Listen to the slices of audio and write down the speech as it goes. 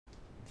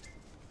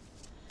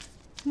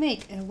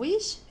make a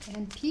wish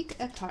and pick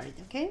a card,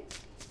 okay?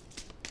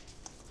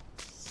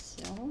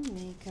 So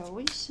make a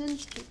wish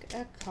and pick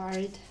a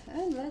card,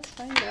 and let's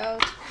find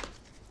out.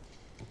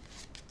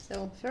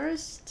 So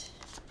first,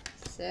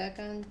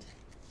 second,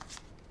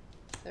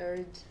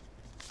 third,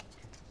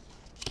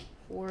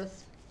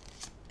 fourth,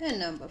 and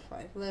number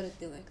 5. Let it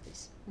be like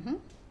this.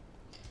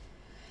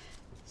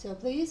 So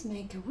please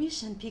make a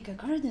wish and pick a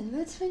card, and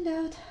let's find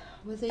out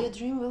whether your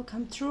dream will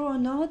come true or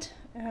not,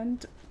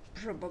 and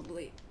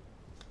probably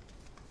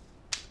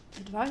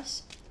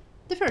advice.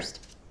 The first.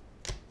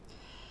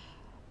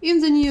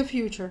 In the near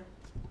future.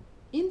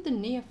 In the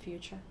near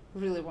future.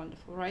 Really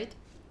wonderful, right?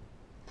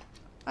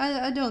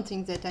 I don't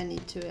think that I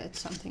need to add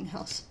something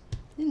else.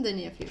 In the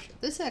near future.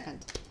 The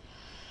second.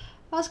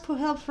 Ask for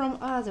help from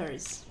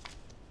others.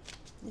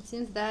 It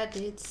seems that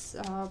it's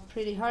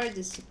pretty hard.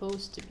 It's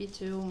supposed to be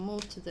to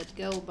move to that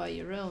goal by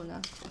your own.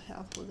 Ask for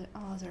help with the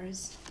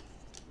others.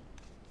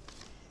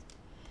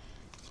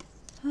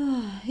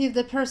 If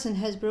the person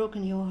has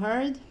broken your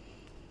heart,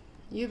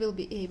 you will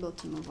be able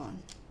to move on.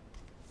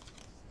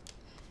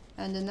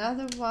 And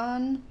another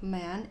one,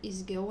 man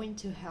is going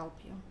to help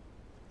you.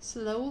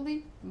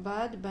 Slowly,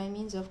 but by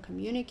means of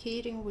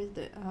communicating with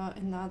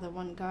another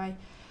one guy,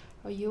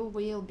 you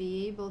will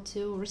be able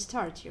to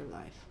restart your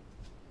life.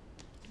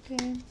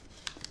 Okay,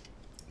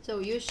 so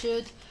you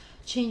should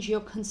change your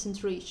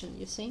concentration,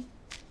 you see,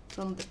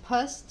 from the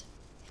past,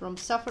 from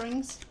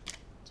sufferings,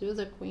 to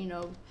the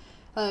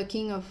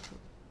king of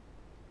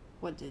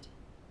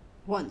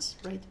wands,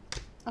 right?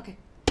 Okay,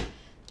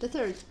 the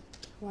third,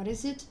 what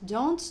is it?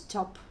 Don't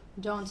stop.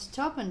 Don't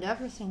stop, and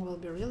everything will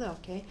be really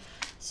okay.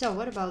 So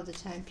what about the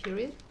time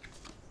period?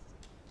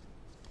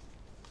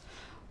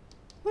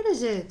 What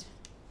is it?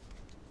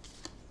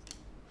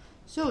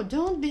 So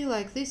don't be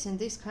like this in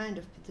this kind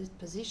of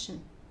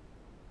position.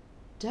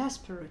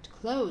 Desperate,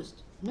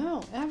 closed.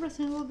 No,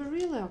 everything will be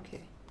really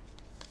okay.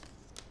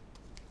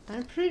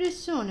 And pretty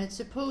soon, it's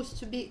supposed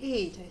to be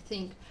 8, I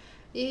think.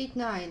 8,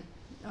 9.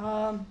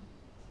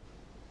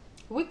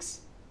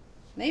 Weeks?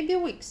 Maybe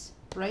weeks,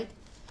 right?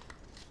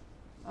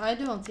 I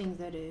don't think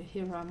that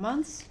here are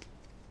months.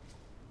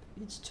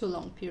 It's too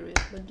long period.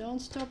 But don't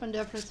stop, and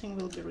everything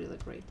will be really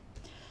great.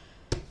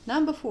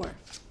 Number 4.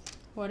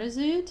 What is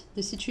it?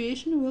 The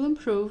situation will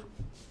improve.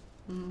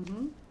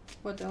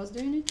 What else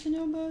do you need to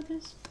know about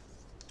this?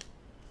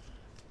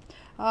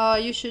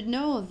 You should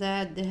know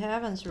that the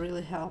heavens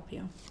really help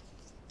you.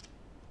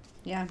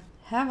 Yeah,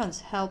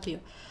 heavens help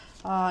you.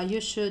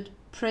 You should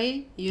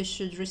pray, you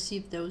should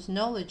receive those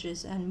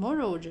knowledges, and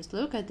moreover, just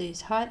look at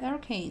these high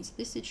arcanes.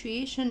 This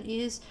situation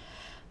is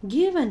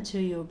given to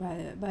you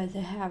by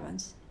the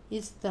heavens.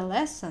 It's the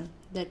lesson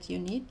that you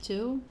need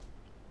to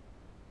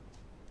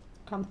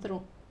come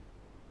through.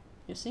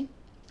 You see?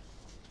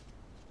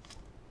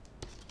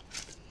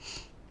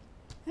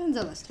 And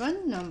the last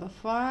one, number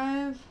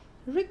 5,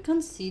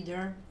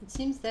 reconsider. It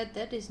seems that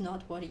that is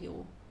not what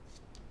you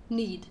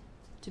need,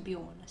 to be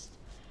honest.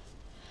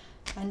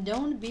 And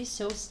don't be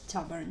so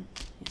stubborn,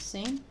 you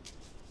see?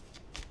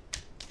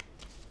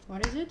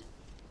 What is it?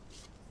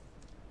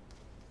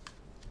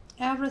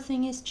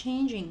 Everything is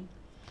changing,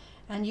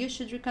 and you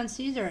should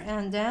reconsider,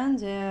 and then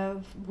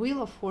the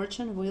wheel of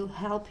fortune will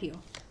help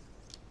you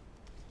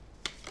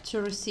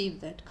to receive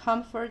that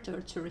comfort,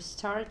 or to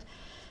restart,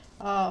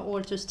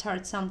 or to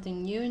start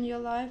something new in your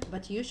life.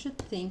 But you should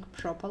think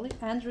properly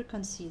and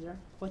reconsider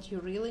what you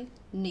really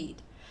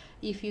need.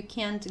 If you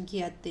can't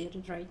get it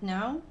right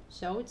now,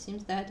 so it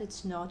seems that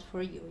it's not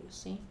for you, you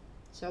see.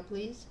 So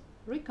please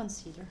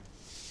reconsider.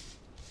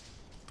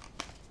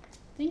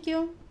 Thank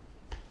you.